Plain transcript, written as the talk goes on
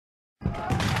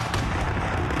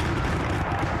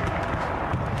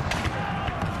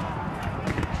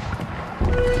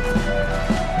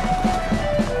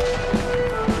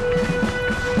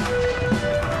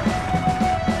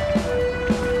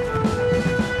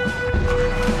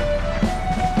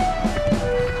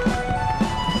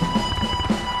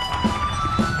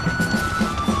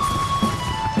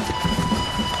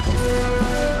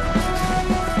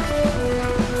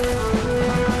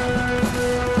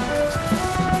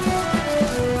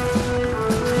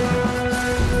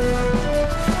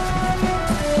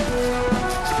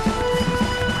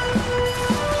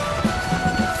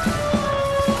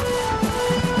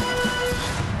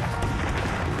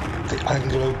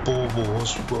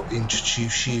will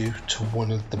introduce you to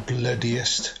one of the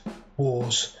bloodiest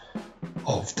wars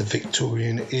of the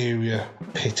Victorian era,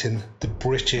 pitting the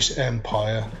British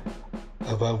Empire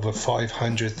of over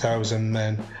 500,000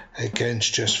 men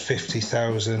against just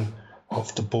 50,000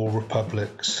 of the Boer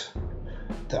republics.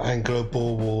 The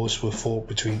Anglo-Boer Wars were fought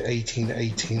between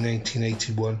 1880 and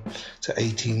 1881 to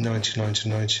 1899 to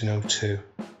 1902.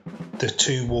 The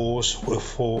two wars were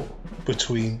fought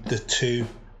between the two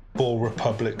Boer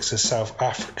republics of South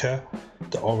Africa,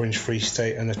 the Orange Free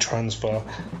State and the Transvaal,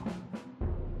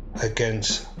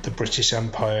 against the British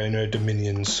Empire and her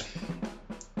dominions.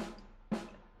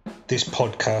 This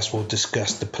podcast will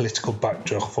discuss the political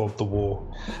backdrop of the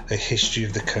war, a history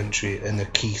of the country and the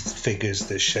key figures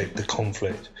that shaped the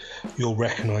conflict. You'll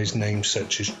recognise names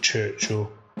such as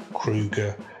Churchill,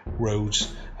 Kruger,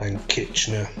 Rhodes and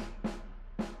Kitchener.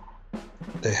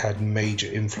 They had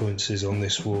major influences on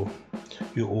this war.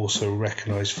 You'll also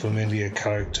recognise familiar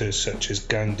characters such as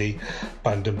Gandhi,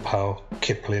 Baden-Powell,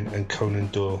 Kipling and Conan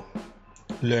Doyle.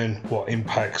 Learn what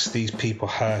impacts these people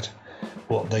had,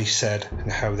 what they said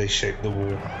and how they shaped the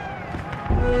war.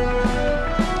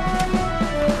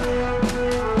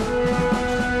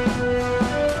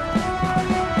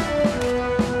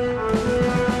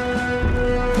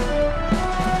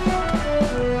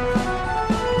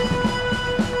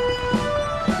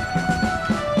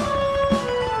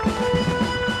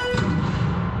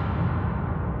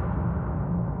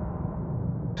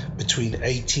 Between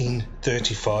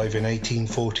 1835 and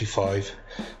 1845,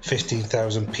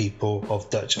 15,000 people of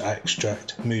Dutch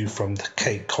extract moved from the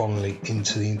Cape Colony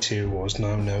into the interior, what is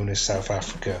now known as South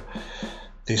Africa.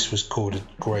 This was called a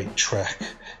Great Trek.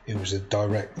 It was a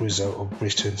direct result of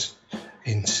Britain's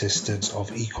insistence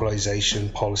of equalisation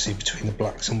policy between the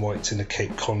blacks and whites in the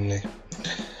Cape Colony.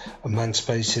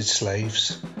 Emancipated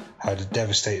slaves had a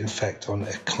devastating effect on the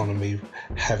economy,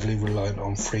 heavily reliant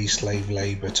on free slave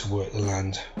labour to work the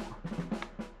land.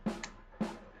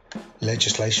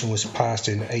 Legislation was passed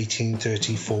in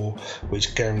 1834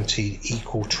 which guaranteed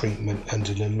equal treatment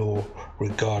under the law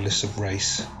regardless of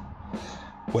race.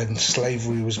 When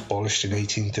slavery was abolished in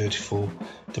 1834,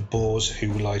 the Boers,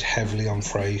 who relied heavily on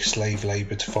free slave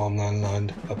labour to farm their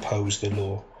land, opposed the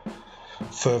law.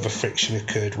 Further friction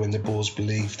occurred when the Boers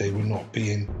believed they were not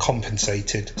being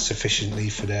compensated sufficiently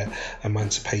for their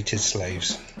emancipated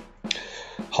slaves.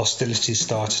 Hostilities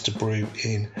started to brew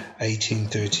in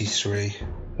 1833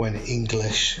 when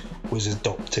English was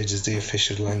adopted as the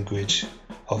official language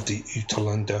of the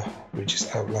Uitlander, which is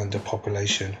outlander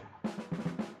population.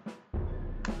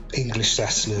 English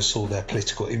settlers saw their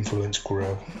political influence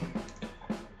grow.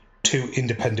 Two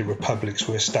independent republics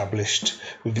were established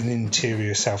within the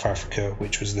interior of South Africa,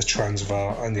 which was the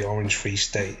Transvaal and the Orange Free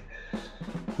State,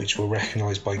 which were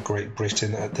recognised by Great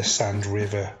Britain at the Sand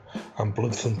River and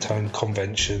Bloemfontein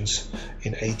Conventions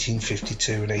in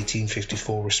 1852 and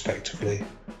 1854 respectively,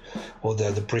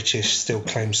 although the British still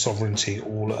claimed sovereignty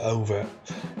all over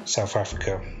South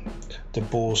Africa. The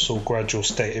Boers saw gradual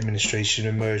state administration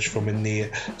emerge from a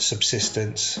near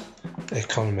subsistence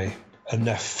economy.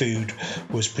 Enough food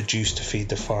was produced to feed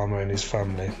the farmer and his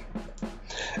family.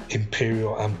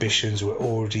 Imperial ambitions were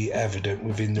already evident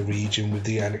within the region with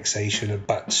the annexation of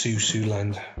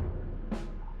Basutoland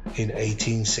in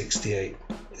 1868.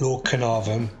 Lord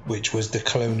Carnarvon, which was the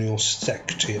colonial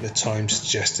secretary at the time,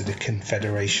 suggested a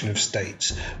confederation of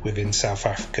states within South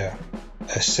Africa,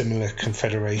 a similar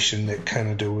confederation that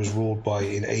Canada was ruled by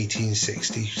in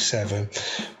 1867,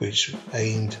 which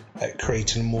aimed at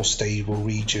creating a more stable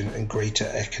region and greater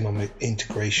economic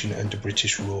integration under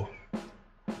British rule.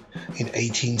 In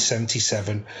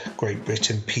 1877, Great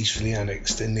Britain peacefully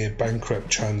annexed the near bankrupt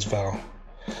Transvaal.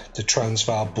 The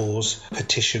Transvaal Boers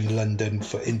petitioned London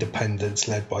for independence,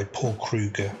 led by Paul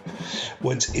Kruger.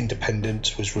 Once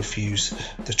independence was refused,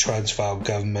 the Transvaal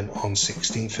government on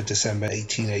 16th of December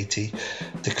 1880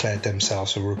 declared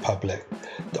themselves a republic.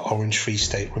 The Orange Free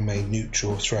State remained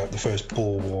neutral throughout the First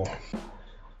Boer War.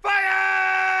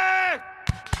 Fire!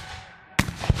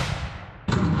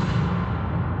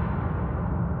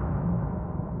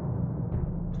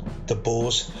 The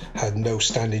Boers had no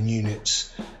standing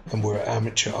units and were an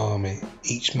amateur army.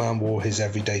 Each man wore his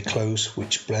everyday clothes,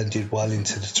 which blended well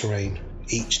into the terrain.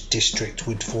 Each district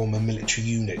would form a military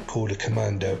unit called a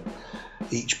commando.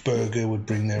 Each burgher would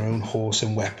bring their own horse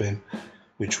and weapon,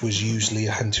 which was usually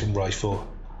a hunting rifle.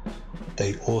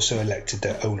 They also elected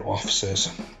their own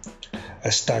officers.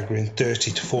 A staggering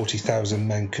 30 to 40,000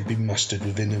 men could be mustered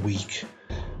within a week.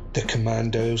 The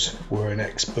commandos were an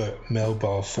expert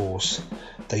mobile force.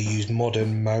 They used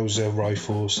modern Mauser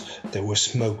rifles that were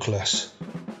smokeless.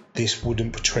 This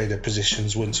wouldn't betray their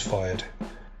positions once fired.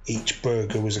 Each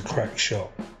burgher was a crack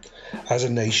shot. As a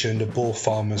nation, the Boer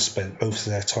farmers spent most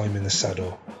of their time in the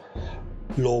saddle.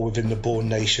 Law within the Boer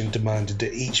nation demanded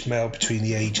that each male between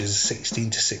the ages of 16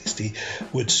 to 60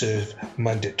 would serve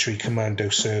mandatory commando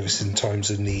service in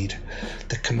times of need.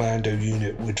 The commando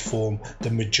unit would form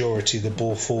the majority of the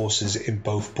Boer forces in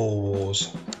both Boer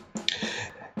Wars.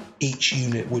 Each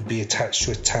unit would be attached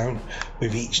to a town,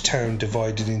 with each town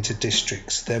divided into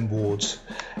districts, then wards.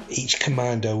 Each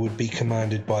commando would be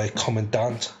commanded by a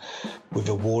commandant, with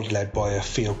a ward led by a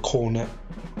field cornet,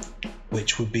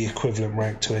 which would be equivalent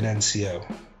rank to an NCO.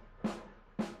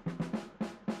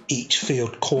 Each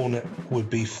field cornet would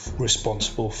be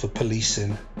responsible for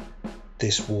policing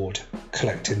this ward,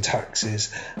 collecting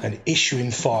taxes and issuing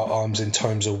firearms in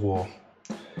times of war.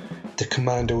 The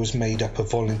commando was made up of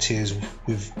volunteers,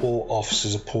 with all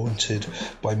officers appointed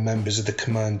by members of the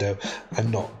commando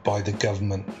and not by the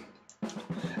government.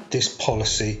 This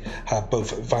policy had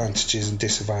both advantages and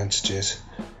disadvantages.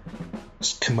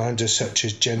 Commanders such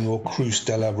as General Cruz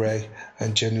de la Rey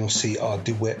and General C.R.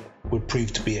 de Witt would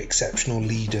prove to be exceptional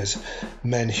leaders,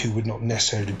 men who would not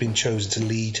necessarily have been chosen to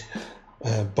lead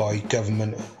by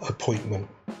government appointment.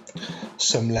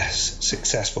 Some less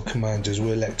successful commanders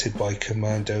were elected by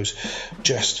commandos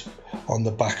just on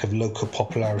the back of local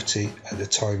popularity at the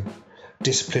time.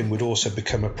 Discipline would also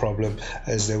become a problem,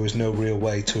 as there was no real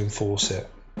way to enforce it.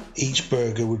 Each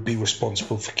burgher would be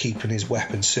responsible for keeping his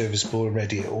weapons serviceable and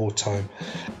ready at all time.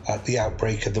 At the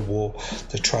outbreak of the war,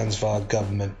 the Transvaal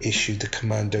government issued the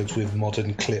commandos with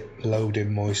modern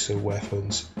clip-loading Mauser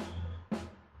weapons.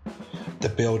 The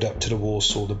build-up to the war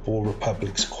saw the Boer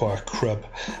republics acquire Krupp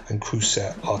and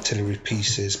Creuset artillery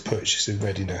pieces purchased in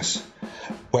readiness.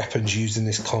 Weapons used in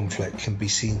this conflict can be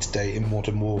seen today in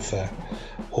modern warfare: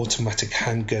 automatic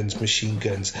handguns, machine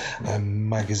guns, and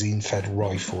magazine-fed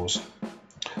rifles.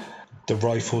 The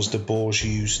rifles the Boers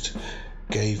used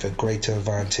gave a greater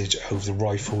advantage over the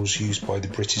rifles used by the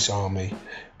British Army.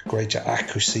 Greater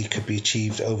accuracy could be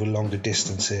achieved over longer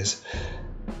distances.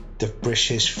 The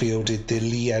British fielded the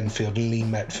Lee Enfield and Lee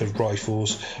Metford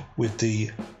rifles, with the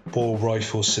Boer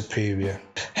rifles superior.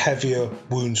 Heavier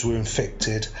wounds were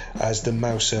inflicted as the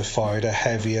Mauser fired a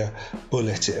heavier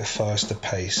bullet at a faster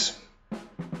pace.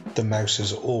 The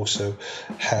Mausers also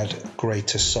had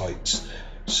greater sights,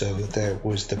 so there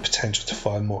was the potential to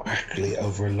fire more accurately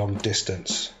over a long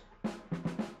distance.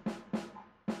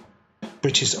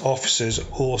 British officers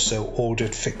also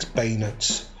ordered fixed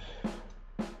bayonets.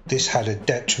 This had a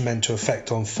detrimental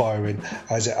effect on firing,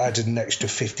 as it added an extra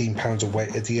 15 pounds of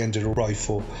weight at the end of the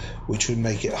rifle, which would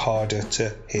make it harder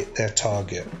to hit their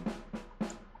target.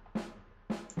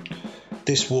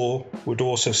 This war would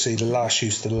also see the last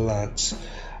use of the lance,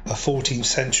 a 14th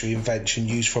century invention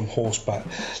used from horseback.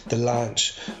 The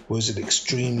lance was an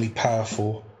extremely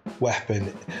powerful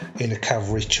weapon in a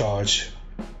cavalry charge,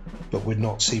 but would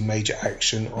not see major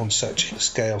action on such a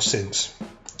scale since.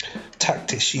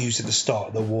 Tactics used at the start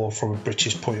of the war from a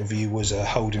British point of view was a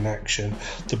holding action.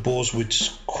 The Boers would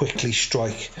quickly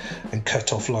strike and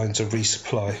cut off lines of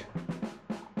resupply.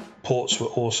 Ports were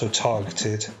also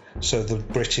targeted, so the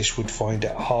British would find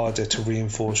it harder to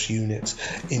reinforce units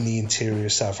in the interior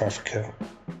of South Africa.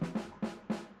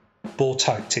 Boer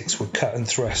tactics were cut and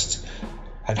thrust,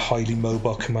 and highly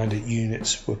mobile commanded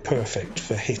units were perfect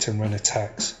for hit and run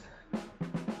attacks.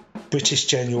 British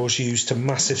generals used to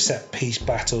massive set-piece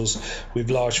battles with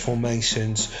large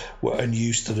formations were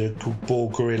unused to the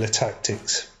Boer guerrilla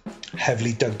tactics.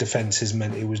 Heavily dug defences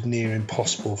meant it was near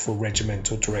impossible for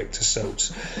regimental direct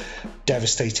assaults.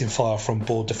 Devastating fire from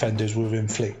Boer defenders would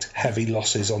inflict heavy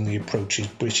losses on the approaching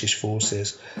British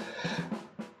forces.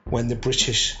 When the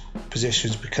British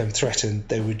positions became threatened,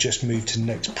 they would just move to the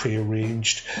next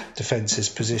pre-arranged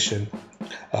defensive position,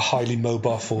 a highly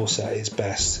mobile force at its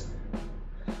best.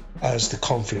 As the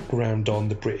conflict ground on,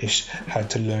 the British had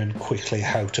to learn quickly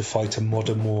how to fight a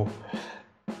modern war.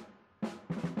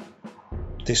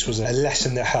 This was a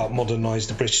lesson that helped modernise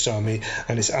the British Army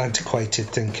and its antiquated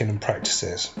thinking and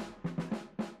practices.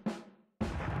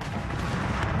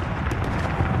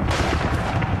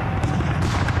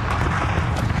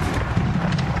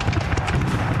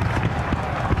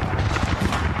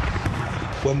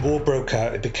 When war broke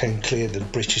out, it became clear that the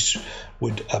British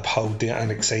would uphold the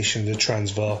annexation of the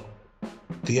Transvaal.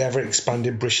 The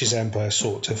ever-expanding British Empire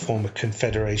sought to form a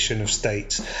confederation of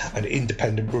states and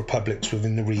independent republics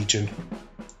within the region.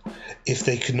 If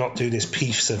they could not do this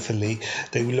peacefully,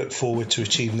 they would look forward to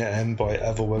achieving their end by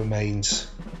other means.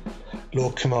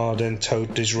 Lord Carnarvon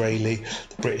told Disraeli,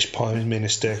 the British Prime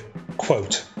Minister,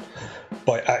 quote,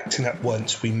 "By acting at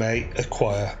once we may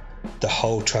acquire the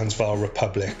whole Transvaal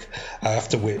Republic,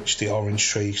 after which the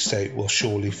Orange Free State will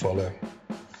surely follow.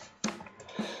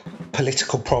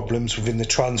 Political problems within the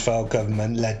Transvaal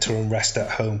government led to unrest at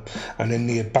home and a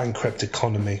near bankrupt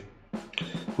economy,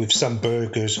 with some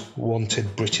burghers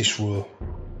wanted British rule.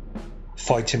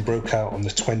 Fighting broke out on the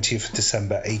 20th of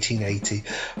December 1880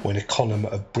 when a column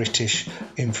of British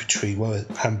infantry were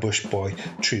ambushed by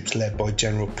troops led by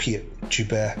General Piet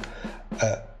Joubert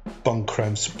at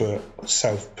Buncrambe Spur,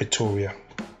 South Pretoria.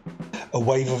 A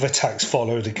wave of attacks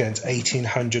followed against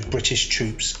 1,800 British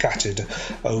troops scattered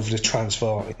over the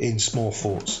Transvaal in small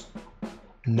forts.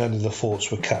 None of the forts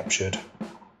were captured.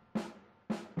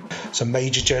 So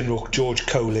Major General George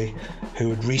Coley, who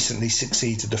had recently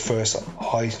succeeded the first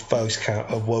High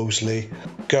Viscount of Wolseley,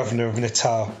 Governor of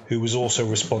Natal, who was also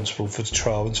responsible for the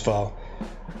Transvaal,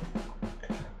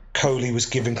 Coley was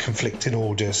given conflicting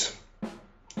orders.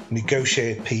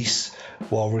 Negotiate peace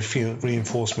while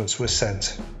reinforcements were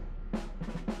sent.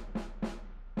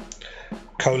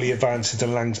 Coley advanced into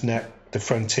Laing's Nek, the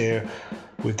frontier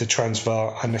with the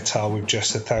Transvaal and Natal, with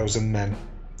just 1,000 men.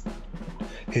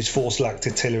 His force lacked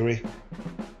artillery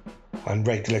and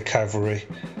regular cavalry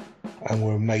and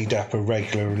were made up of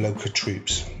regular and local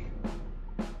troops.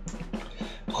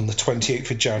 On the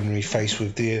 28th of January, faced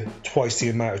with twice the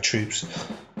amount of troops,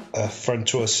 a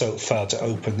frontal assault failed to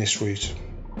open this route.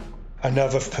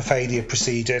 Another failure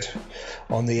proceeded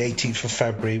on the 18th of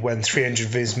February when 300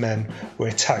 of his men were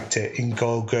attacked at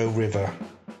Ingolgo River.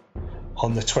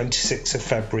 On the 26th of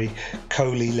February,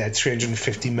 Coley led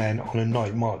 350 men on a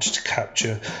night march to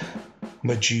capture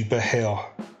Majuba Hill,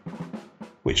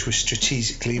 which was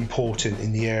strategically important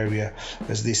in the area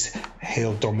as this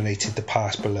hill dominated the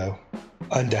pass below.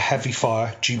 Under heavy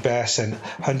fire, Joubert sent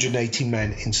 180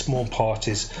 men in small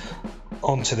parties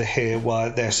onto the hill,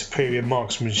 while their superior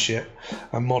marksmanship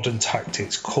and modern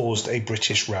tactics caused a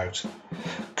British rout.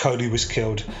 Coley was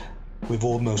killed with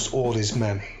almost all his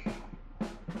men.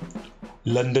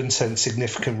 London sent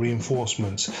significant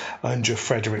reinforcements under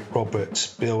Frederick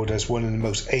Roberts, billed as one of the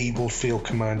most able field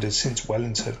commanders since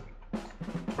Wellington.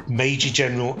 Major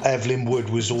General Evelyn Wood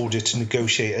was ordered to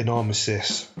negotiate an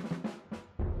armistice.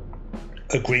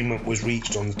 Agreement was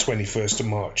reached on the 21st of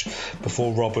March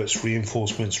before Roberts'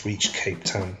 reinforcements reached Cape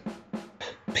Town.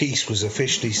 Peace was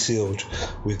officially sealed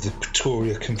with the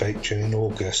Pretoria Convention in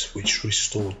August, which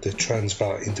restored the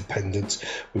Transvaal independence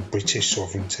with British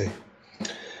sovereignty.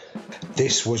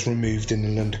 This was removed in the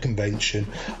London Convention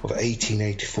of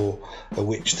 1884, at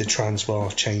which the Transvaal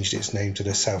changed its name to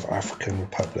the South African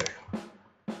Republic.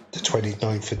 The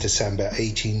 29th of December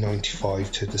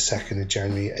 1895 to the 2nd of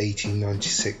January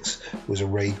 1896 was a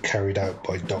raid carried out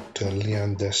by Dr.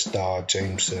 Leander Starr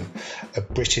Jameson, a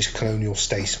British colonial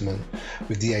statesman,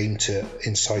 with the aim to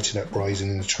incite an uprising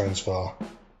in the Transvaal.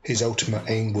 His ultimate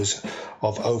aim was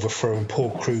of overthrowing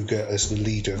Paul Kruger as the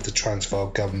leader of the Transvaal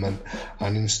government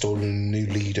and installing a new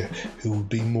leader who would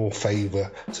be more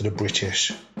favour to the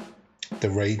British. The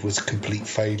raid was a complete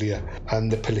failure,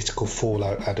 and the political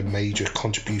fallout had a major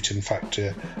contributing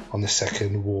factor on the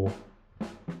Second Boer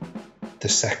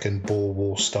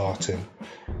War starting,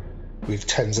 with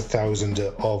tens of thousands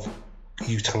of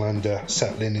Uitlander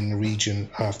settling in the region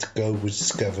after gold was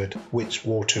discovered,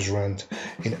 Witwatersrand.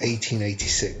 In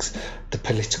 1886, the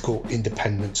political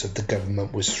independence of the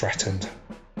government was threatened,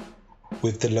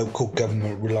 with the local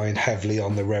government relying heavily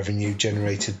on the revenue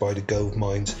generated by the gold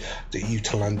mines. The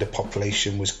Uitlander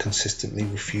population was consistently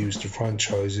refused the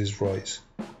franchise rights.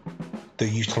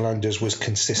 They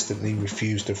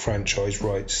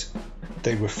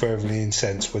were further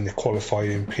incensed when the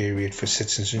qualifying period for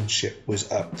citizenship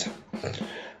was upped.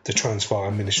 The Transvaal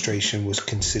administration was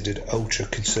considered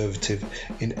ultra-conservative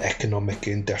in economic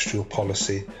and industrial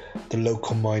policy. The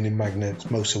local mining magnates,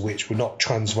 most of which were not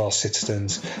Transvaal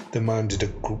citizens, demanded a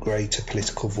greater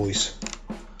political voice.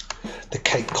 The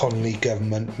Cape Colony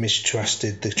government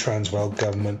mistrusted the Transvaal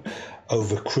government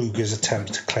over Kruger's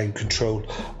attempt to claim control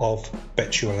of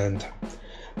Bechuanaland,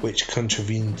 which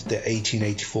contravened the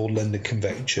 1884 London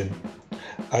Convention.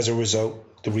 As a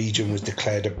result, the region was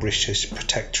declared a British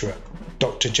protectorate.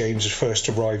 Dr. James first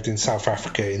arrived in South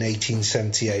Africa in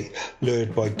 1878,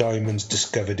 lured by diamonds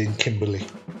discovered in Kimberley.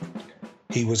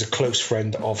 He was a close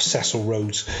friend of Cecil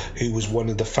Rhodes, who was one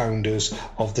of the founders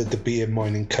of the De Beer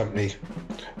Mining Company.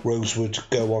 Rhodes would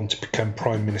go on to become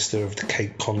Prime Minister of the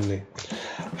Cape Colony.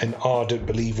 An ardent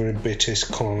believer in British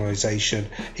colonisation,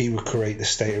 he would create the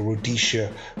state of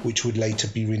Rhodesia, which would later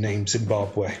be renamed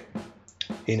Zimbabwe.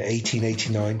 In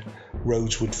 1889,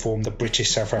 Rhodes would form the British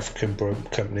South African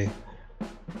Company.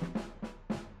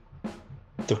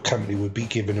 The company would be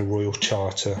given a royal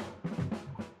charter.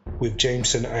 with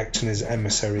Jameson acting as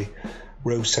emissary.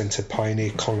 Rose sent a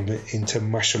pioneer column into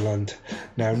Mashonaland,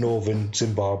 now northern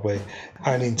Zimbabwe,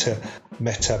 and into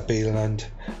Matabeleland,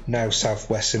 now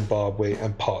southwest Zimbabwe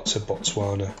and parts of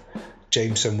Botswana.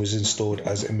 Jameson was installed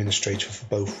as administrator for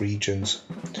both regions.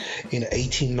 In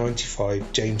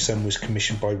 1895, Jameson was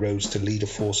commissioned by Rhodes to lead a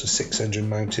force of 600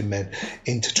 mounted men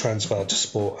into Transvaal to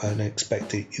support an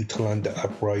expected Uitlander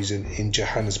uprising in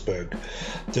Johannesburg.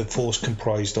 The force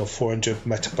comprised of 400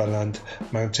 Matabeleland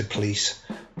mounted police,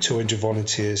 200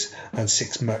 volunteers and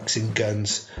 6 Maxim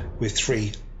guns with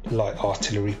 3 light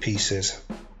artillery pieces.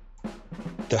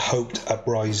 The hoped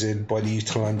uprising by the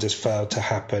Uitlanders failed to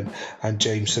happen, and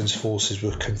Jameson's forces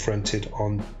were confronted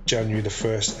on January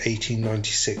 1st,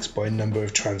 1896 by a number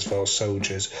of Transvaal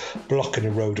soldiers blocking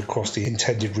a road across the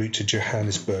intended route to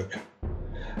Johannesburg.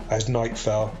 As night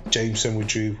fell, Jameson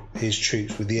withdrew his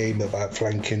troops with the aim of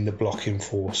outflanking the blocking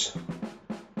force.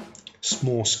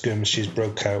 Small skirmishes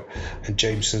broke out, and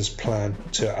Jameson's plan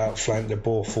to outflank the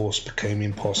Boer force became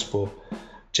impossible.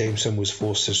 Jameson was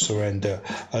forced to surrender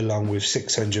along with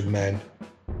 600 men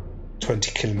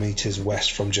 20 kilometres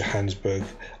west from Johannesburg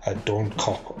at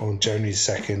Doornkop on January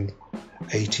 2nd,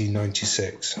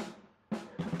 1896.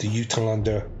 The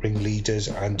Uitlander ringleaders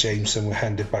and Jameson were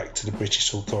handed back to the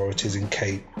British authorities in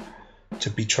Cape to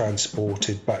be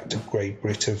transported back to Great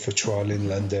Britain for trial in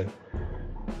London.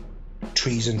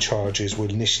 Treason charges were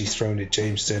initially thrown at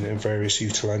Jameson and various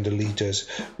Uitlander leaders,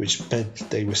 which meant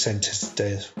they were sentenced to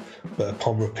death, but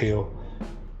upon appeal,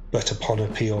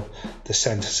 the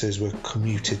sentences were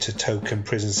commuted to token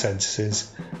prison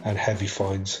sentences and heavy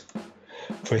fines.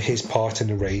 For his part in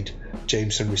the raid,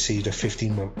 Jameson received a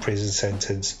 15-month prison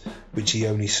sentence, which he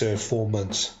only served 4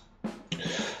 months.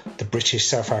 The British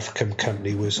South African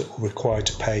Company was required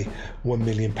to pay £1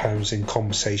 million in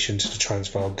compensation to the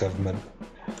Transvaal government.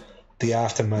 The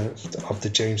aftermath of the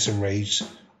Jameson raid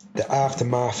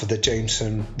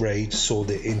saw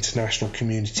the international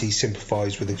community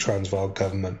sympathise with the Transvaal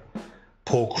government.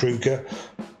 Paul Kruger,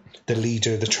 the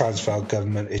leader of the Transvaal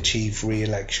government, achieved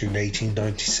re-election in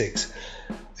 1896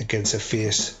 against a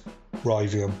fierce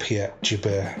rival Piet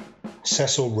Joubert.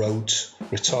 Cecil Rhodes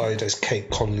retired as Cape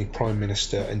Colony Prime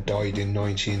Minister and died in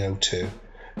 1902.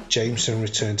 Jameson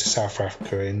returned to South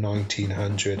Africa in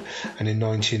 1900 and in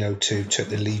 1902 took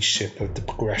the leadership of the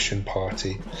Progression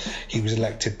Party. He was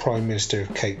elected Prime Minister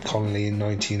of Cape Colony in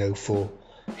 1904.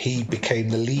 He became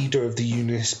the leader of the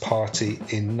Unionist Party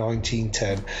in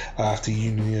 1910 after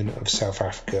Union of South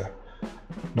Africa.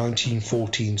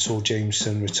 1914 saw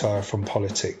Jameson retire from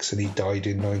politics and he died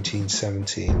in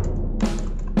 1917.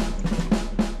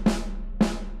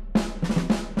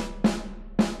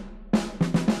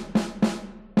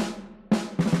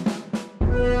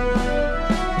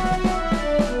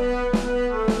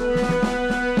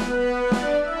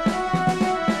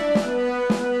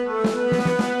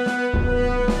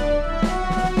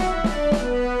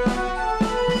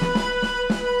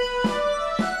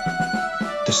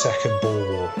 The Second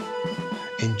Boer War.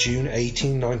 In June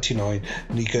 1899,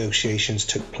 negotiations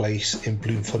took place in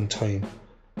Bloemfontein.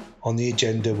 On the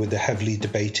agenda were the heavily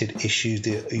debated issue of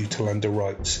the Uitlander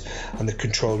rights and the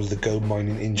control of the gold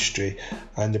mining industry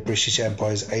and the British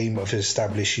Empire's aim of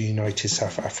establishing united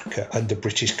South Africa under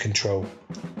British control.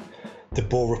 The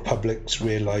Boer republics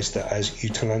realised that as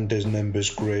Uitlanders' numbers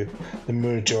grew, the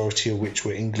majority of which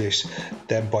were English,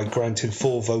 then by granting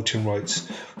full voting rights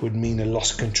would mean a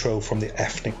loss of control from the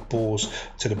ethnic Boers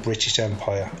to the British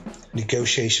Empire.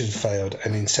 Negotiations failed,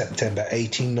 and in September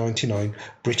 1899,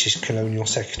 British Colonial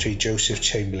Secretary Joseph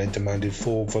Chamberlain demanded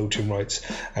full voting rights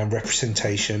and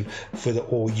representation for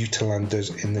all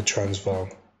Uitlanders in the Transvaal.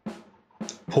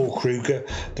 Paul Kruger,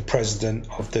 the president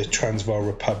of the Transvaal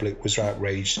Republic, was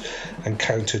outraged and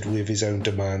countered with his own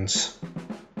demands.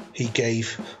 He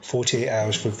gave 48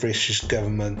 hours for the British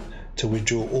government to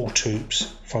withdraw all troops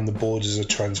from the borders of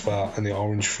Transvaal and the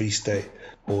Orange Free State,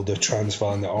 or the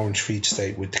Transvaal and the Orange Free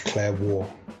State would declare war.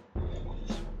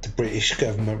 The British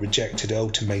government rejected the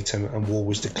ultimatum and war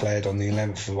was declared on the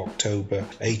 11th of October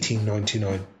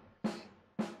 1899.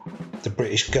 The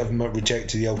British government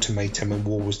rejected the ultimatum and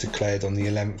war was declared on the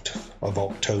 11th of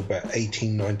October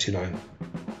 1899.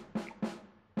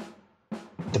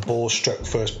 The Boers struck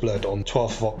first blood on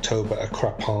 12th of October at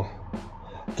Crapan.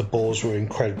 The Boers were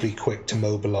incredibly quick to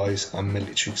mobilise and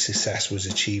military success was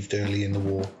achieved early in the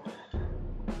war.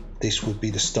 This would be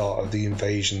the start of the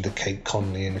invasion of the Cape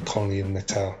Colony and the colony of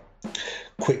Natal.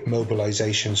 Quick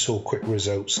mobilisation saw quick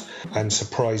results and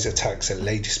surprise attacks at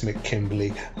Ladysmith,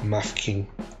 Kimberley and Mafeking.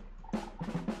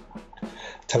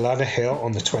 Talana Hill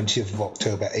on the 20th of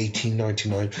October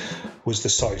 1899 was the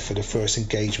site for the first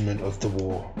engagement of the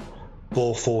war.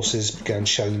 Boer forces began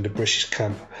shelling the British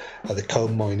camp at the coal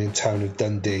mining town of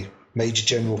Dundee. Major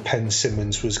General Penn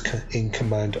Simmons was in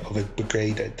command of a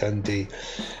brigade at Dundee.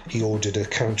 He ordered a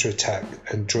counterattack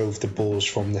and drove the Boers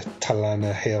from the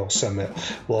Talana Hill summit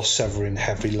while suffering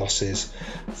heavy losses.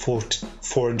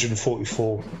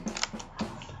 444.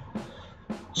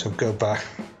 So go back.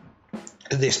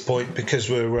 At this point, because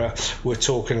we're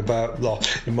talking about,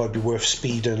 it might be worth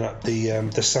speeding up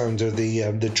the sound of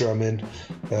the drumming,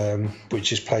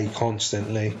 which is played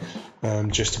constantly,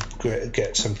 just to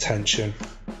get some tension.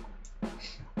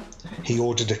 He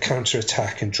ordered a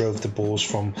counter-attack and drove the Boers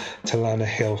from Talana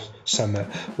Hill summit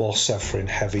while suffering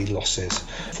heavy losses.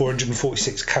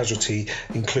 446 casualty,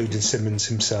 including Simmons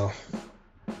himself.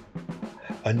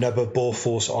 Another Boer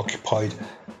force occupied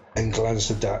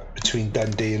Anglo-Boer between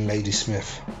Dundee and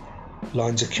Ladysmith.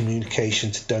 Lines of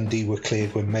communication to Dundee were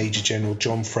cleared when Major General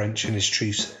John French and his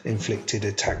troops inflicted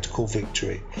a tactical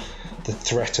victory. The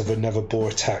threat of another Boer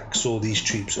attack saw these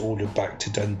troops ordered back to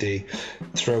Dundee,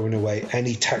 throwing away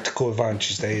any tactical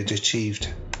advantage they had achieved.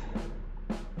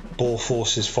 Boer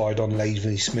forces fired on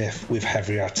Ladysmith with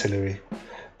heavy artillery.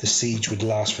 The siege would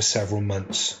last for several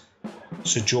months.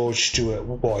 Sir George Stuart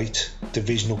White,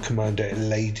 divisional commander at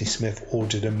Ladysmith,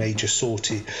 ordered a major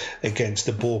sortie against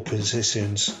the Boer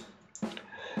positions.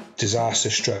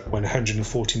 Disaster struck when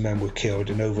 140 men were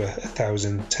killed and over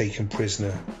 1,000 taken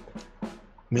prisoner.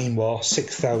 Meanwhile,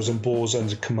 6,000 Boers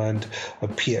under command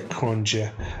of Piet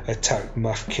Cronje attacked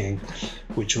Mafeking,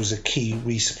 which was a key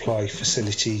resupply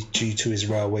facility due to his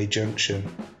railway junction.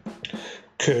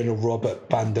 Colonel Robert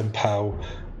Bandon Powell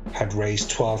had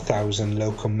raised 12,000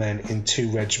 local men in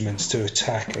 2 regiments to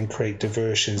attack and create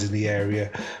diversions in the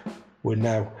area. Were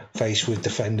now faced with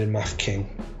defending Mafeking.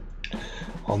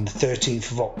 On the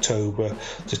 13th of October,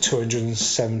 the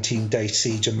 217-day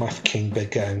siege of Mafeking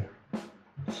began.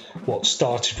 What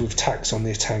started with attacks on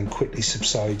the town quickly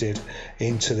subsided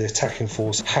into the attacking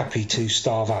force happy to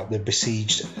starve out the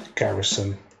besieged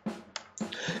garrison.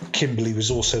 Kimberley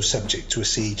was also subject to a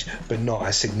siege, but not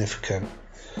as significant.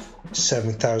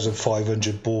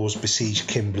 7,500 Boers besieged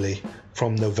Kimberley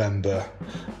from November,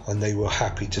 and they were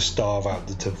happy to starve out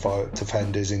the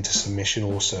defenders into submission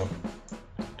also.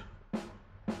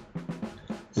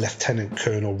 Lieutenant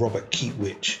Colonel Robert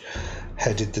Keatwich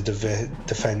headed the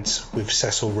defence, with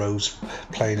Cecil Rhodes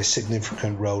playing a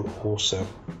significant role also.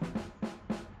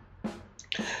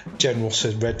 General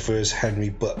Sir Redvers Henry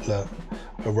Butler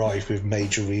arrived with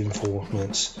major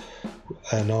reinforcements,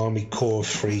 an army corps of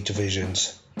 3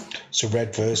 divisions. Sir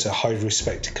Redvers, a highly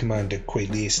respected commander,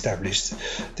 quickly established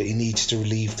that he needed to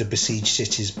relieve the besieged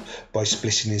cities by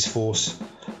splitting his force.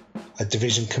 A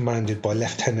division commanded by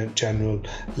Lieutenant General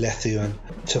Lethuan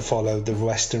to follow the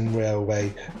Western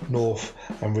Railway north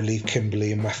and relieve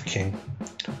Kimberley and Mafeking.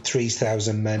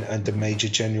 3,000 men under Major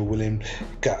General William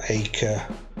Gatacre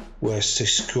were to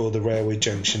secure the railway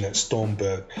junction at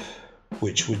Stormberg,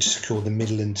 which would secure the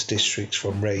Midlands districts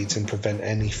from raids and prevent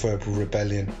any further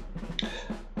rebellion.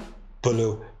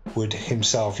 Buller would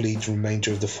himself lead the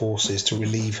remainder of the forces to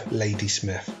relieve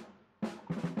Ladysmith.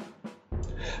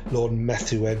 Lord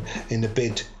Methuen, in a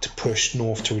bid to push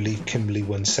north to relieve Kimberley,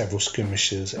 won several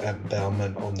skirmishes at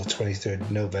Belmont on the 23rd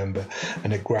of November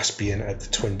and at Graspian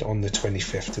on the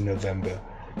 25th of November.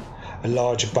 A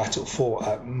larger battle fought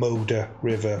at Moder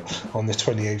River on the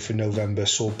 28th of November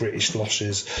saw British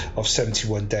losses of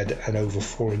 71 dead and over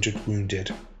 400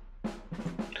 wounded.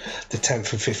 The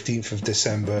 10th and 15th of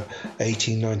December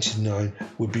 1899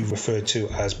 would be referred to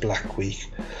as Black Week,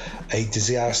 a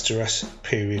disastrous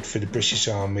period for the British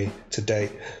Army to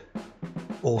date.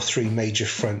 All 3 major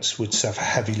fronts would suffer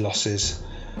heavy losses,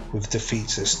 with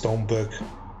defeats at Stormberg,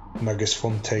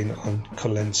 Magersfontein and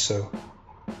Colenso.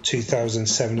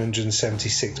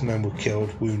 2,776 men were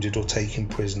killed, wounded or taken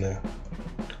prisoner.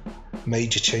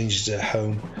 Major changes at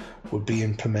home would be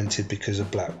implemented because of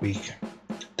Black Week.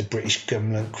 The British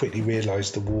government quickly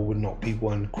realised the war would not be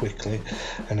won quickly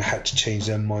and had to change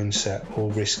their mindset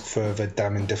or risk further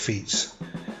damning defeats.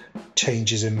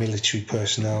 Changes in military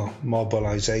personnel,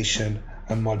 mobilisation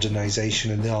and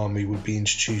modernisation in the army would be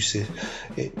introduced.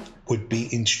 It would be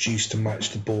introduced to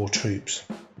match the Boer troops.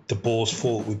 The Boers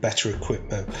fought with better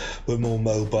equipment, were more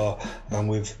mobile and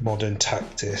with modern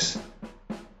tactics.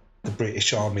 The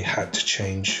British Army had to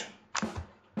change.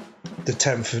 The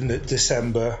 10th of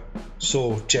December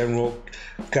saw General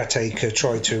Gatacre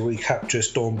try to recapture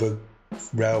Stormberg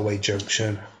railway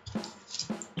junction.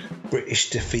 British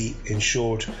defeat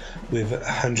ensured, with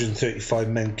 135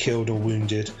 men killed or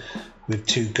wounded, with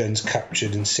 2 guns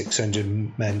captured and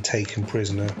 600 men taken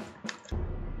prisoner.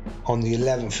 On the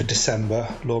 11th of December,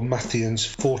 Lord Mathion's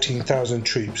 14,000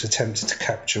 troops attempted to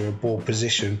capture a Boer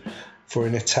position for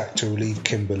an attack to relieve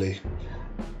Kimberley.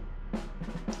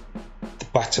 The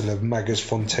Battle of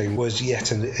Magersfontein was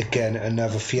yet again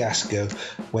another fiasco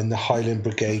when the Highland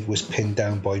Brigade was pinned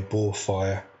down by Boer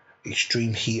fire.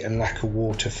 Extreme heat and lack of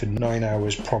water for 9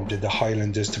 hours prompted the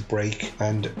Highlanders to break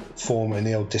and form an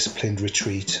ill-disciplined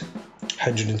retreat.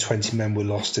 120 men were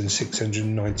lost and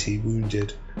 690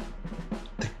 wounded.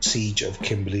 The siege of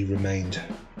Kimberley remained.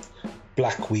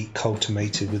 Black wheat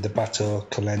culminated with the Battle of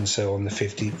Colenso on the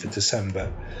 15th of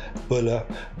December. Buller,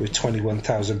 with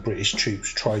 21,000 British troops,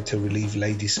 tried to relieve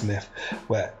Ladysmith,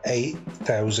 where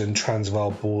 8,000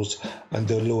 Transvaal Boers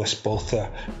under Louis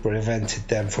Botha prevented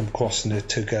them from crossing the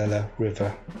Tugela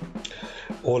River.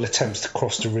 All attempts to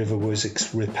cross the river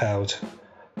was repelled.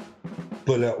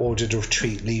 Buller ordered a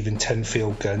retreat, leaving 10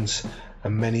 field guns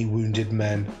and many wounded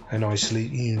men and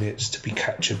isolated units to be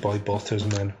captured by Botha's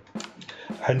men.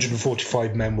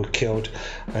 145 men were killed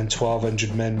and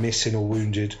 1,200 men missing or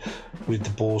wounded, with the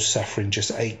Boers suffering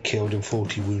just 8 killed and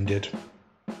 40 wounded.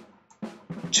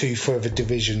 2 further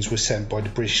divisions were sent by the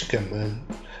British government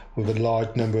with a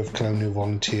large number of colonial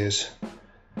volunteers.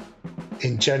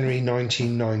 In January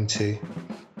 1990,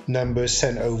 numbers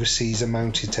sent overseas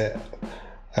amounted to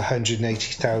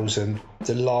 180,000.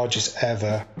 The largest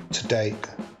ever to date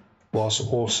was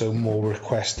also more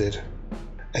requested.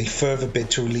 A further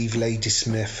bid to relieve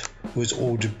Ladysmith was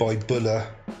ordered by Buller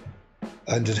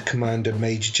under the command of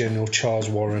Major General Charles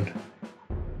Warren.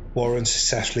 Warren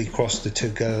successfully crossed the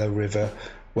Tugela River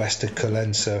west of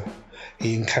Colenso.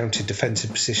 He encountered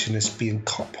defensive position as being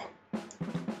Cop.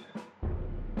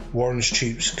 Warren's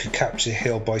troops could capture the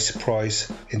hill by surprise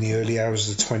in the early hours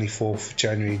of the 24th of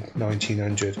January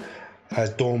 1900.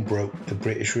 As dawn broke, the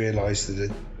British realised that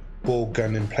the Boer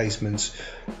gun emplacements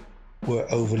were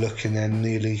overlooking their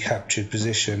nearly captured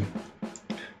position.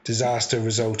 Disaster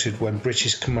resulted when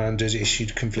British commanders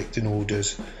issued conflicting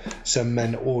orders. Some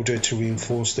men ordered to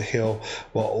reinforce the hill,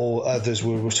 while all others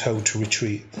were told to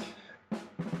retreat.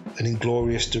 An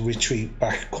inglorious retreat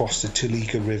back across the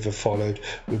Tulega River followed,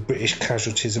 with British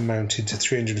casualties amounting to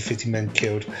 350 men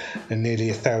killed and nearly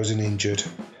 1,000 injured.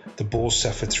 The Boers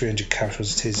suffered 300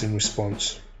 casualties in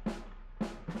response.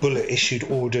 Buller issued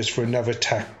orders for another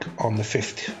attack on the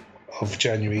 5th of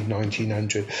January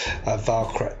 1900 at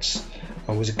Valkratz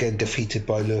and was again defeated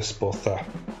by Louis Botha.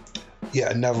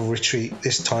 Yet another retreat,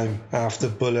 this time after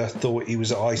Buller thought he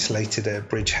was isolated at a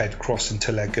bridgehead crossing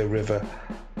Tulega River.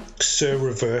 Sir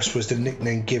Reverse was the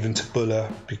nickname given to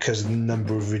Buller because of the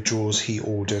number of withdrawals he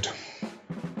ordered.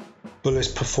 Buller's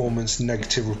performance and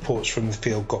negative reports from the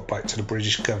field got back to the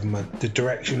British government. The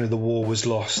direction of the war was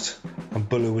lost and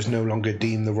Buller was no longer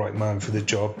deemed the right man for the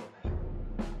job.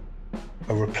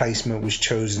 A replacement was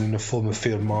chosen in the former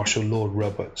Field Marshal Lord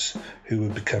Roberts, who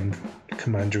would become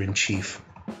Commander-in-Chief.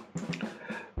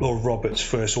 Lord Roberts'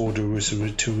 first order was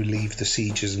to relieve the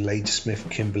sieges of Ladysmith,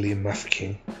 Kimberley and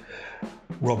Mafeking.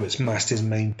 Roberts massed his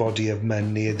main body of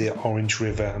men near the Orange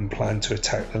River and planned to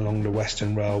attack along the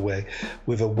Western Railway,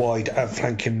 with a wide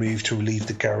outflanking move to relieve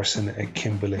the garrison at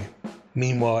Kimberley.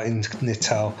 Meanwhile, in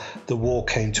Natal, the war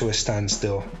came to a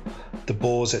standstill. The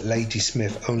Boers at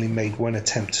Ladysmith only made one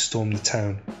attempt to storm the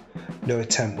town. No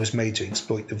attempt was made to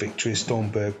exploit the victory of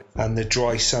Stormberg, and the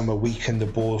dry summer weakened the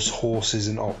Boers' horses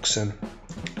and oxen.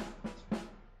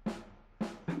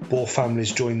 Boer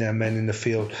families joined their men in the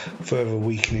field, further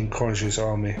weakening Cronje's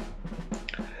army.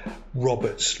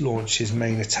 Roberts launched his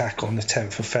main attack on the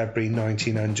 10th of February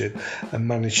 1900 and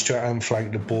managed to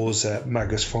outflank the Boers at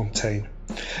Magersfontein.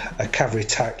 A cavalry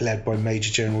attack led by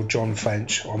Major General John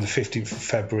French on the 15th of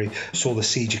February saw the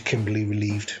siege of Kimberley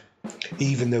relieved.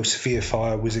 Even though severe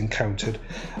fire was encountered,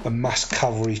 a massed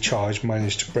cavalry charge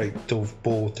managed to break the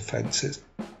Boer defences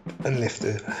and lift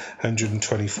the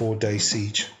 124-day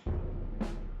siege.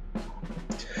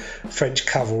 French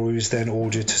cavalry was then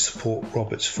ordered to support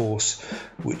Roberts' force,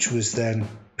 which was then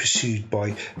pursued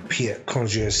by Pierre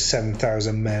Cronje's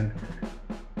 7,000 men,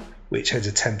 which had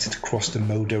attempted to cross the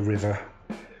Moder River.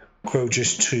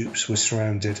 Cronje's troops were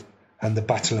surrounded, and the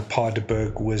Battle of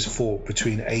Paardeberg was fought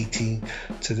between 18th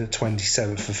to the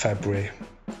 27th of February.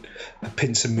 A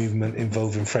pincer movement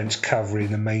involving French cavalry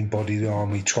and the main body of the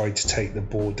army tried to take the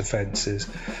Boer defences.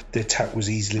 The attack was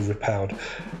easily repelled.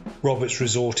 Roberts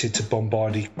resorted to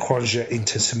bombarding Cronje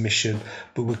into submission,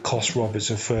 but would cost Roberts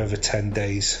a further 10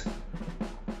 days.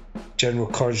 General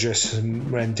Cronje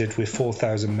surrendered with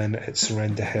 4,000 men at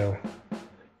Surrender Hill.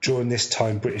 During this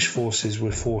time, British forces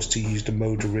were forced to use the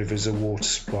Moder River as a water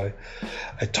supply.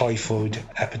 A typhoid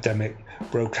epidemic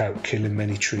broke out, killing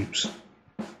many troops.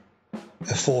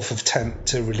 A fourth attempt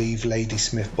to relieve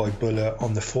Ladysmith by Buller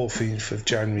on the 14th of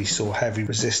January saw heavy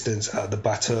resistance at the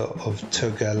Battle of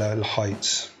Tugela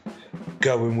Heights.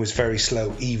 Going was very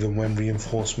slow even when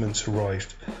reinforcements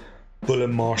arrived. Buller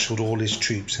marshalled all his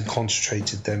troops and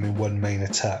concentrated them in one main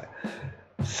attack,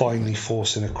 finally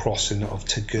forcing a crossing of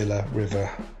Tugela River.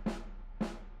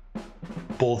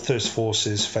 Botha's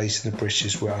forces facing the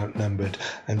British were outnumbered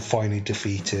and finally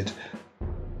defeated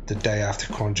the day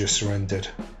after Cronje surrendered.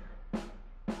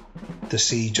 The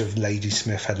siege of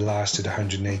Ladysmith had lasted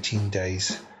 118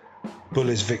 days.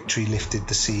 Buller's victory lifted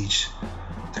the siege.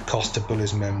 The cost of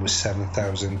Buller's men was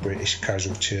 7,000 British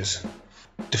casualties.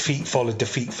 Defeat followed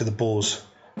defeat for the Boers.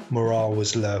 Morale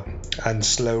was low, and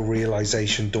slow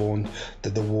realisation dawned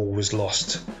that the war was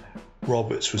lost.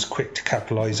 Roberts was quick to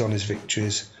capitalise on his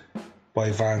victories by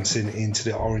advancing into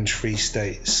the Orange Free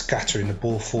State, scattering the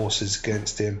Boer forces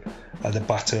against him at the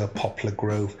Battle of Poplar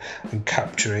Grove and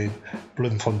capturing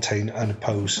Bloemfontein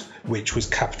unopposed, which was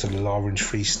capital of the Orange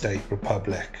Free State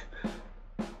Republic.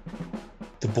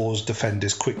 The Boers'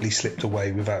 defenders quickly slipped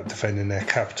away without defending their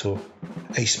capital.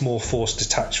 A small force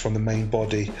detached from the main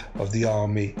body of the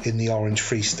army in the Orange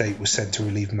Free State was sent to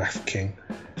relieve Mafeking.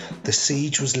 The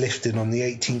siege was lifted on the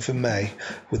 18th of May,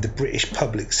 with the British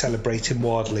public celebrating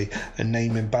wildly and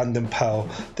naming Baden Powell,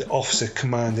 the officer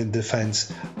commanding the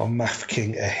defence of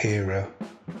Mafeking, a hero.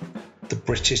 The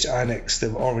British annexed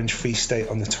the Orange Free State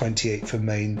on the 28th of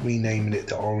May, renaming it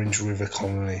the Orange River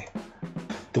Colony.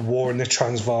 The war in the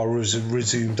Transvaal was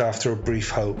resumed after a brief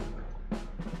hope.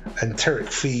 Enteric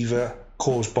fever,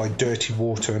 caused by dirty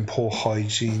water and poor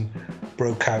hygiene,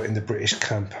 broke out in the British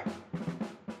camp.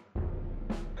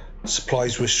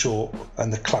 Supplies were short,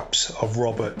 and the collapse of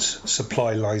Roberts'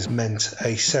 supply lines meant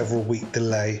a several-week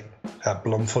delay at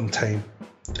Bloemfontein.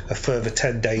 A further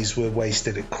 10 days were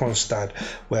wasted at Kronstadt,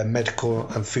 where medical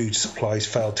and food supplies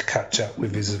failed to catch up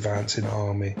with his advancing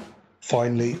army.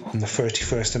 Finally, on the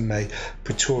 31st of May,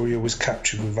 Pretoria was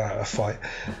captured without a fight,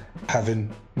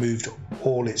 having moved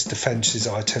all its defences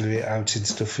artillery out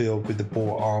into the field with the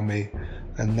Boer army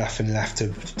and nothing left to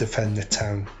defend the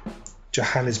town.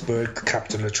 Johannesburg, the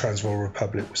capital of the Transvaal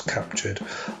Republic, was captured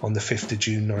on the 5th of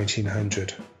June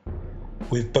 1900.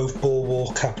 With both Boer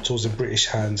war capitals in British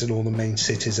hands and all the main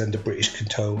cities under British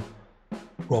control,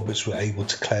 Roberts were able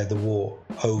to declare the war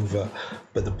over,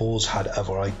 but the Boers had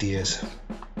other ideas.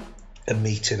 A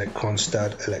meeting at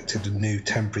Kronstadt elected a new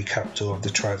temporary capital of the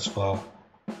Transvaal.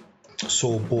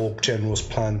 Saw Boer generals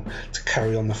plan to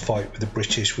carry on the fight with the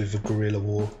British with a guerrilla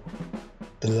war.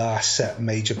 The last set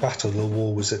major battle of the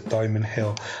war was at Diamond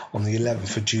Hill on the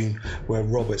 11th of June, where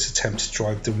Roberts attempted to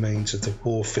drive the remains of the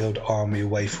Boer field army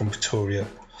away from Pretoria.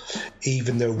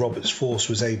 Even though Roberts' force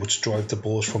was able to drive the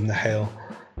Boers from the hill,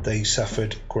 they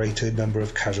suffered a greater number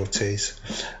of casualties,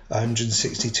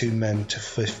 162 men to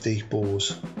 50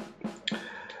 Boers.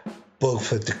 Both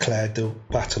had declared the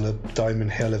Battle of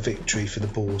Diamond Hill a victory for the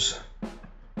Boers.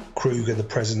 Kruger, the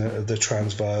president of the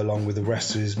Transvaal, along with the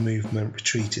rest of his movement,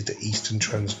 retreated to eastern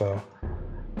Transvaal.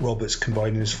 Roberts,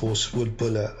 combining his forces with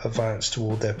Buller, advanced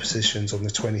toward their positions on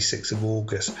the 26th of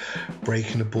August,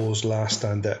 breaking the Boers' last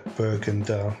stand at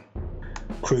Bergendal.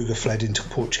 Kruger fled into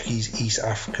Portuguese East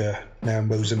Africa, now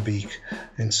Mozambique,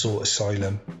 and sought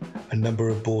asylum. A number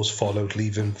of Boers followed,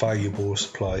 leaving valuable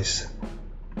supplies.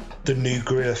 The new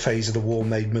guerrilla phase of the war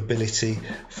made mobility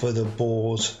for the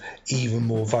Boers even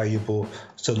more valuable,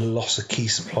 so the loss of key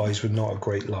supplies was not a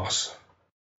great loss.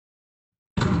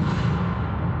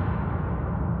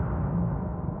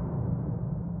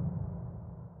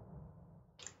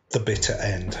 The bitter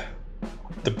end.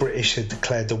 The British had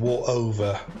declared the war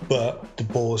over, but the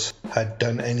Boers had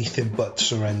done anything but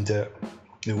surrender.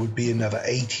 It would be another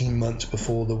 18 months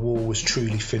before the war was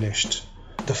truly finished.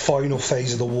 The final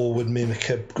phase of the war would mimic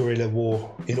a guerrilla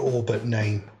war in all but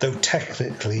name, though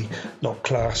technically not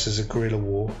classed as a guerrilla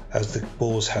war, as the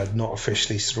Boers had not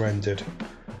officially surrendered.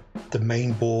 The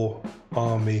main Boer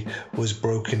army was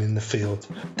broken in the field.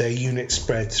 Their units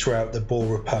spread throughout the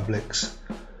Boer republics,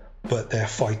 but their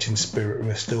fighting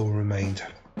spirit still remained.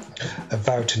 A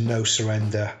vow to no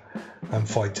surrender and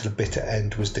fight to the bitter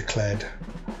end was declared.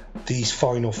 These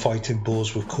final fighting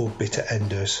Boers were called bitter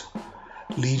enders.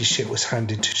 Leadership was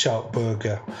handed to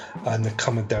Schalkberger and the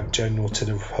Commandant General to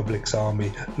the Republic's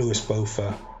army, Louis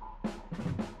Botha.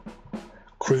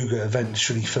 Kruger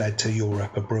eventually fled to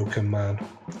Europe a broken man.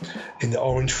 In the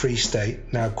Orange Free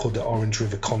State, now called the Orange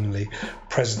River Colony,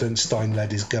 President Stein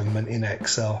led his government in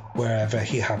exile wherever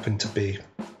he happened to be.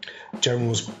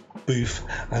 Generals Booth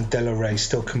and De la Rey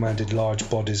still commanded large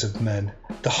bodies of men.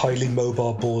 The highly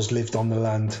mobile Boers lived on the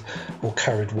land or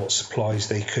carried what supplies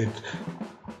they could,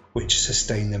 which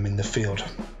sustained them in the field.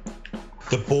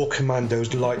 The Boer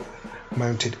commandos, light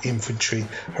mounted infantry,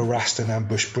 harassed and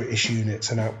ambushed British units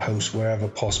and outposts wherever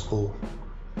possible,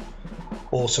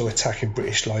 also attacking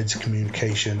British lines of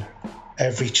communication.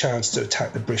 Every chance to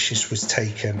attack the British was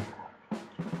taken,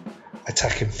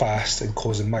 attacking fast and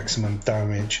causing maximum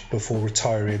damage before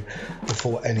retiring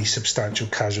before any substantial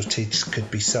casualties could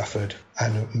be suffered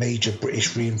and major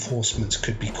British reinforcements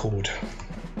could be called.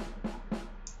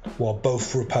 While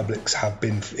both republics have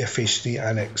been officially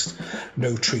annexed,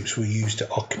 no troops were used to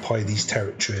occupy these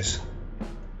territories.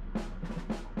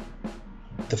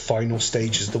 The final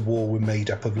stages of the war were made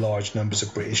up of large numbers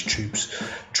of British troops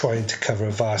trying to cover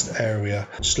a vast area,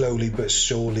 slowly but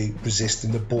surely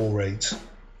resisting the Boer raids.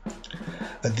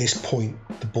 At this point,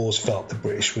 the Boers felt the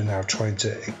British were now trying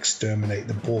to exterminate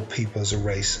the Boer people as a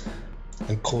race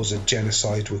and cause a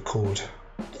genocide record,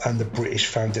 and the British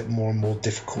found it more and more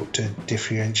difficult to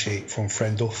differentiate from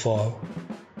friend or foe.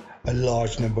 A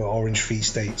large number of Orange Free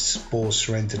States Boers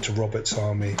surrendered to Robert's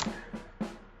army,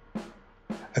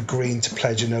 agreeing to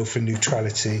pledge an oath of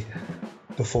neutrality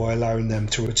before allowing them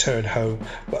to return home,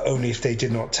 but only if they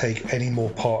did not take any more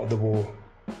part of the war.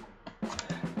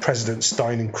 President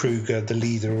Stein and Kruger, the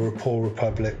leader of the Boer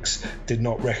republics, did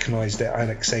not recognise their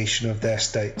annexation of their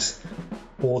states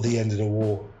or the end of the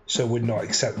war, so would not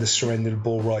accept the surrender of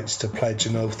Boer rights to pledge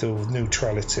an oath of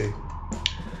neutrality.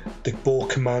 The Boer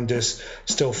commanders,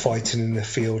 still fighting in the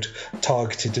field,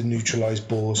 targeted the neutralised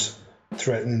Boers,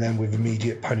 threatening them with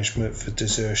immediate punishment for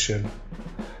desertion.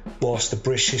 Whilst the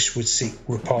British would seek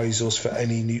reprisals for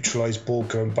any neutralised Boer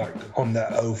going back on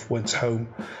their oath once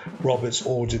home, Roberts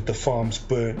ordered the farms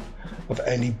burnt of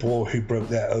any Boer who broke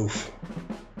their oath.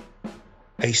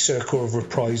 A circle of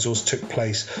reprisals took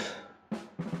place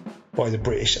by the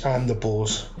British and the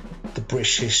Boers. The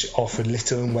British offered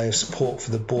little in way of support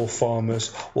for the Boer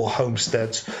farmers or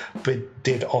homesteads, but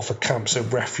did offer camps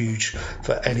of refuge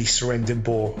for any surrendering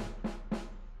Boer.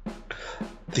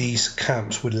 These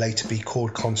camps would later be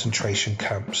called concentration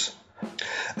camps.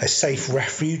 A safe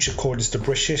refuge, according to the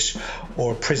British,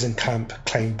 or a prison camp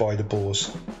claimed by the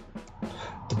Boers.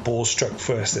 The Boers struck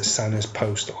first at Sanner's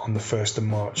Post on the 1st of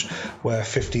March, where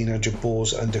 1,500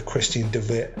 Boers under Christian de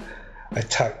Witt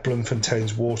attacked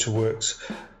Bloemfontein's waterworks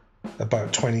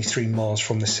about 23 miles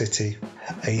from the city.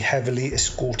 A heavily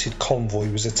escorted convoy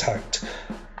was attacked,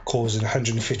 causing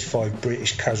 155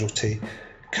 British casualties,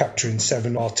 capturing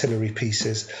 7 artillery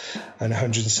pieces and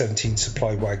 117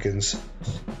 supply wagons.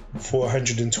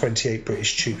 428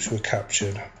 British troops were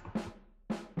captured.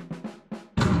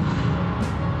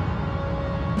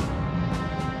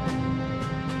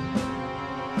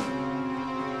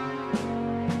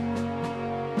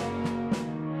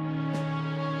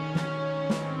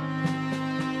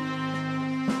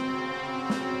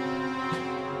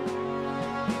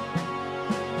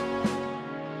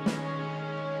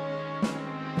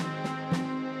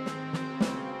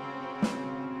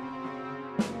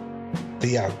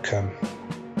 The outcome.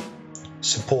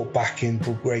 Support back in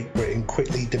Great Britain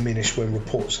quickly diminished when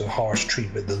reports of harsh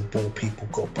treatment of the Boer people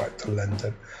got back to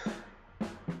London.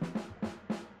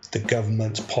 The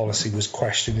government's policy was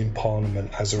questioned in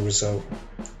Parliament as a result.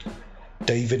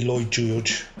 David Lloyd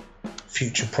George,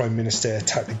 future Prime Minister,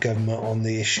 attacked the government on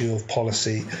the issue of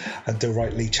policy and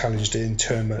directly challenged the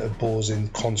internment of Boers in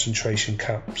concentration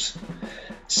camps.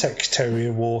 Secretary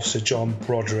of War Sir John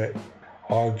Broderick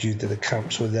argued that the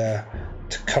camps were there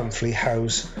to comfortably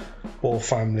house Boer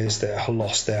families that had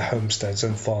lost their homesteads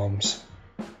and farms.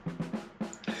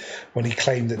 When he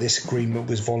claimed that this agreement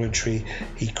was voluntary,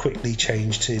 he quickly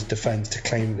changed his defence to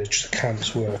claim that the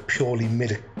camps were purely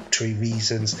military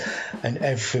reasons and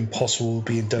everything possible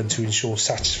being done to ensure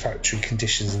satisfactory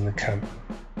conditions in the camp.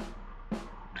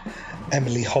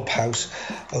 Emily Hobhouse,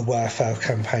 a welfare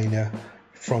campaigner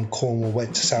from Cornwall,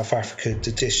 went to South Africa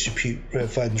to distribute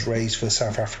funds raised for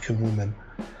South African women.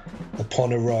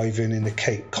 Upon arriving in the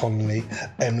Cape Colony,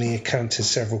 Emily encountered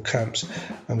several camps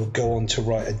and would go on to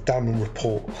write a damning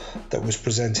report that was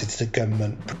presented to the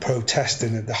government,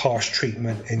 protesting at the harsh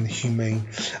treatment, inhumane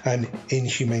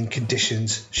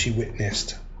conditions she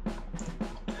witnessed.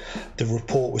 The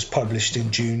report was published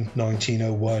in June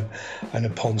 1901, and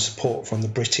upon support from the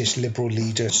British Liberal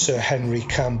leader Sir Henry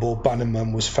Campbell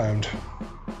Bannerman was found.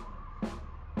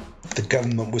 The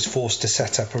government was forced to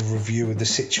set up a review of the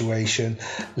situation,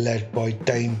 led by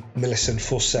Dame Millicent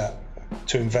Fawcett,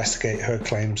 to investigate her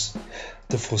claims.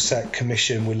 The Fawcett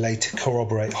Commission would later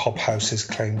corroborate Hobhouse's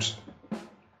claims.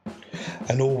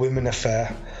 An all-women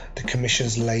affair, the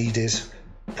Commission's ladies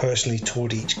personally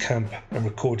toured each camp and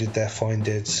recorded their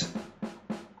findings.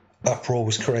 Uproar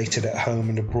was created at home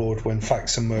and abroad when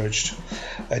facts emerged.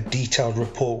 A detailed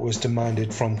report was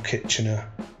demanded from Kitchener.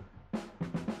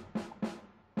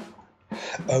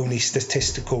 Only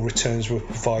statistical returns were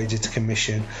provided to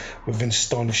Commission, with an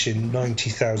astonishing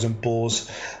 90,000 Boers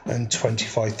and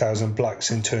 25,000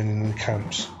 blacks interning in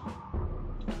camps,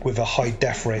 with a high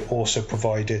death rate also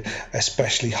provided,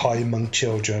 especially high among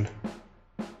children.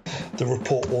 The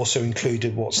report also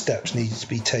included what steps needed to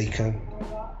be taken.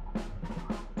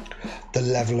 The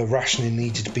level of rationing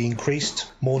needed to be increased,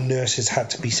 more nurses had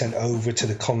to be sent over to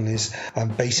the colonies,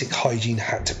 and basic hygiene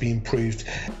had to be improved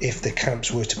if the camps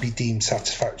were to be deemed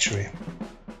satisfactory.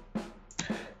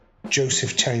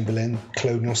 Joseph Chamberlain,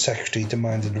 Colonial Secretary,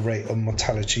 demanded the rate of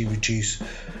mortality reduced,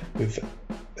 with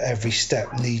every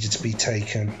step needed to be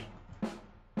taken.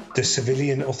 The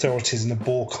civilian authorities in the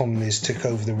Boer colonies took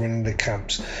over the running of the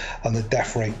camps, and the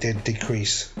death rate did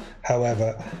decrease.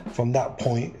 However, from that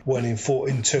point, 1 in 4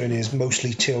 internees,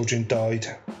 mostly children, died.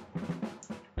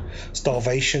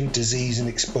 Starvation, disease and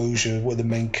exposure were the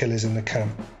main killers in the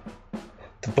camp.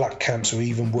 The black camps were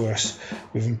even worse,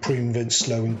 with improvements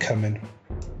slow in coming.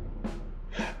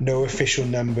 No official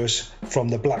numbers from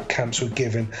the black camps were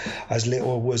given, as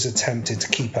little was attempted to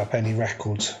keep up any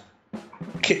records.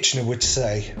 Kitchener would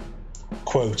say,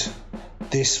 quote,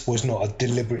 "This was not a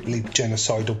deliberately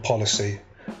genocidal policy.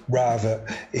 Rather,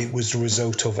 it was the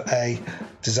result of a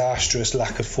disastrous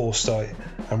lack of foresight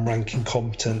and ranking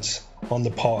competence on the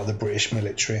part of the British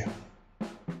military.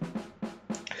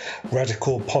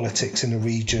 Radical politics in the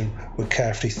region were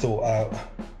carefully thought out.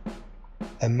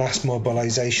 A mass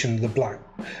mobilisation of the black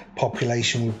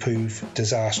population would prove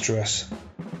disastrous.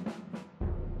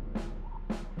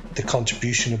 The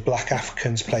contribution of black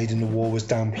Africans played in the war was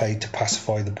downplayed to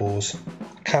pacify the Boers.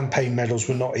 Campaign medals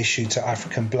were not issued to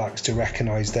African blacks to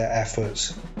recognise their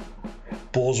efforts.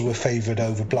 Boers were favoured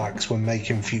over blacks when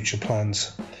making future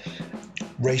plans.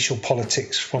 Racial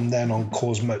politics from then on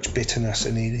caused much bitterness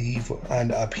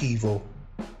and upheaval.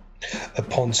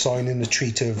 Upon signing the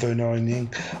Treaty of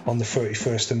Vereeniging on the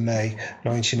 31st of May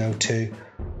 1902,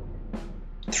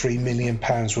 £3 million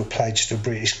were pledged to the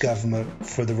British government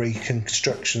for the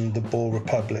reconstruction of the Boer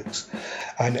republics,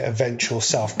 and eventual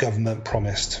self-government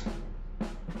promised.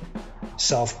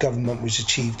 Self-government was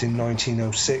achieved in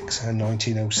 1906 and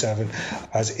 1907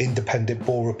 as independent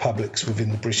Boer republics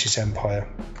within the British Empire.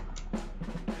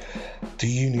 The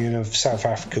Union of South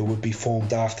Africa would be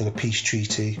formed after the peace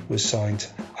treaty was signed,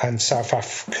 and South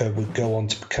Africa would go on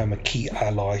to become a key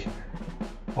ally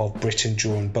of Britain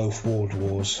during both world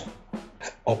wars.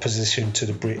 Opposition to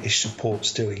the British support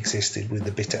still existed with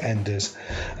the bitter enders,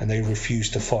 and they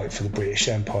refused to fight for the British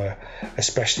Empire,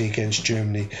 especially against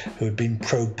Germany, who had been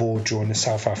pro-Boer during the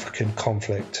South African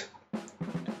conflict.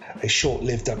 A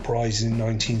short-lived uprising in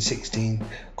 1916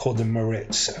 called the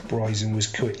Maritz Uprising was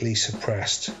quickly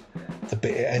suppressed. The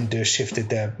bitter enders shifted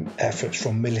their efforts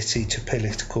from military to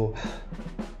political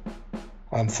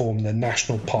and formed the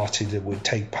National Party that would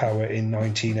take power in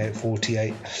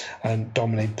 1948 and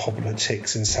dominate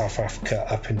politics in South Africa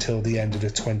up until the end of the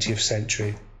 20th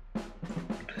century.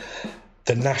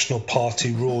 The National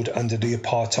Party ruled under the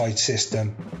apartheid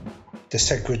system, the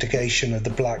segregation of the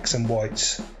blacks and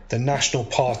whites. The National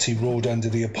Party ruled under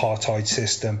the apartheid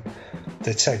system,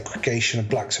 the segregation of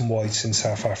blacks and whites in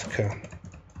South Africa.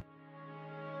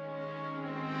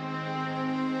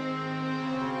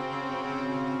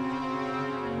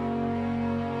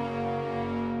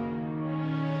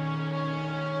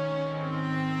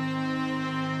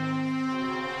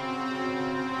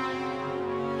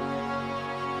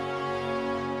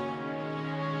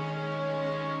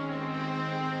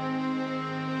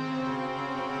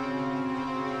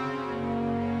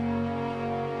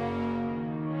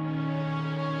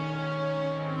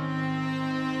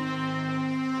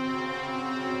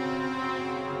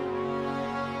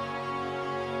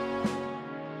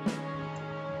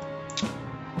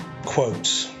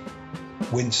 Quotes: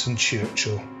 Winston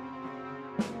Churchill.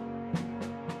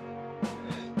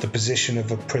 The position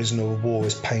of a prisoner of war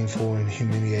is painful and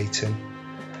humiliating.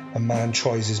 A man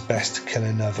tries his best to kill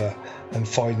another, and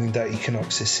finding that he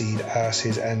cannot succeed, asks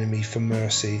his enemy for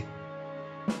mercy.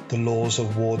 The laws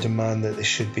of war demand that this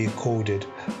should be accorded,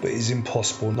 but it is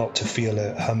impossible not to feel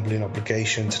a humbling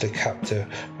obligation to the captor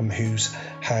from whose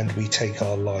hand we take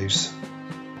our lives.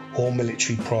 All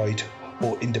military pride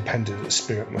or independent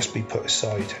spirit must be put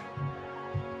aside.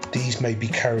 These may be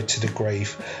carried to the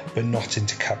grave, but not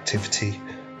into captivity.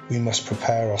 We must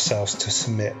prepare ourselves to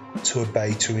submit, to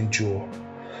obey, to endure.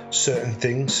 Certain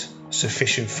things,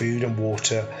 sufficient food and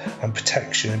water and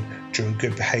protection during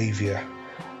good behaviour,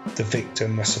 the victor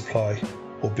must supply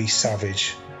or be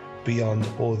savage. Beyond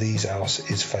all these else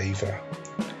is favour.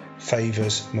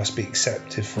 Favours must be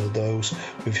accepted for those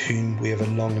with whom we have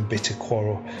a long and bitter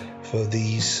quarrel, for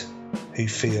these who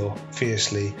feel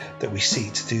fiercely that we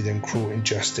seek to do them cruel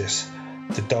injustice.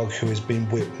 The dog who has been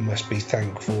whipped must be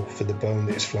thankful for the bone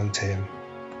that is flung to him.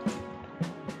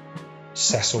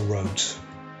 Cecil Rhodes.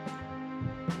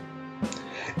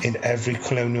 In every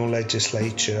colonial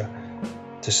legislature,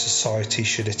 the society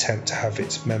should attempt to have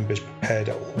its members prepared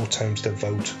at all times to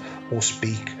vote or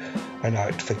speak and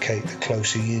advocate the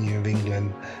closer union of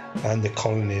England and the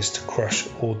colonies, to crush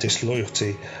all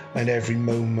disloyalty and every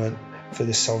moment for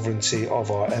the sovereignty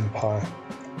of our empire.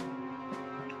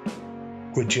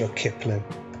 Rudyard Kipling.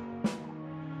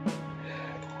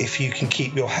 If you can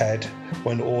keep your head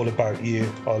when all about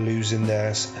you are losing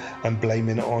theirs and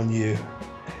blaming it on you,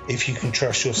 if you can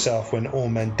trust yourself when all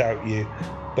men doubt you,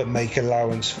 but make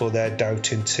allowance for their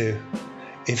doubting too,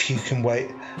 if you can wait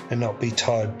and not be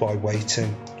tired by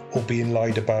waiting or being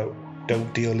lied about,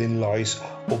 don't deal in lies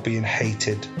or being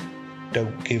hated,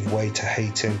 don't give way to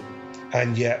hating,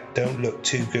 and yet don't look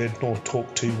too good nor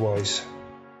talk too wise.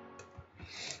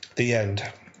 The end.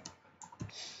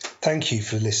 Thank you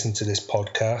for listening to this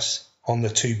podcast on the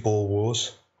two Boer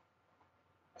Wars,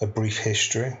 a brief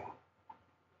history.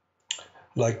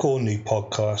 Like all new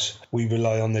podcasts, we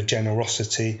rely on the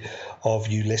generosity of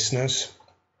you listeners.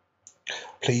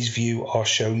 Please view our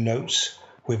show notes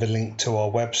with a link to our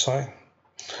website.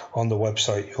 On the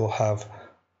website, you'll have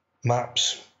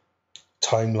maps,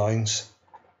 timelines,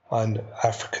 and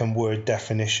African word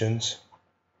definitions.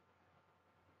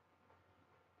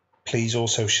 Please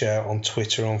also share on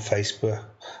Twitter and Facebook.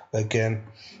 Again,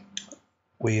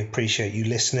 we appreciate you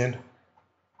listening.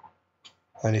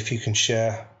 And if you can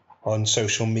share on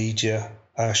social media,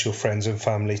 ask your friends and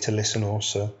family to listen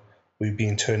also. We'd be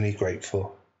eternally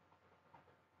grateful.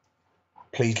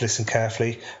 Please listen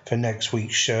carefully for next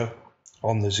week's show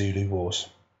on the Zulu Wars.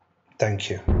 Thank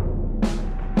you.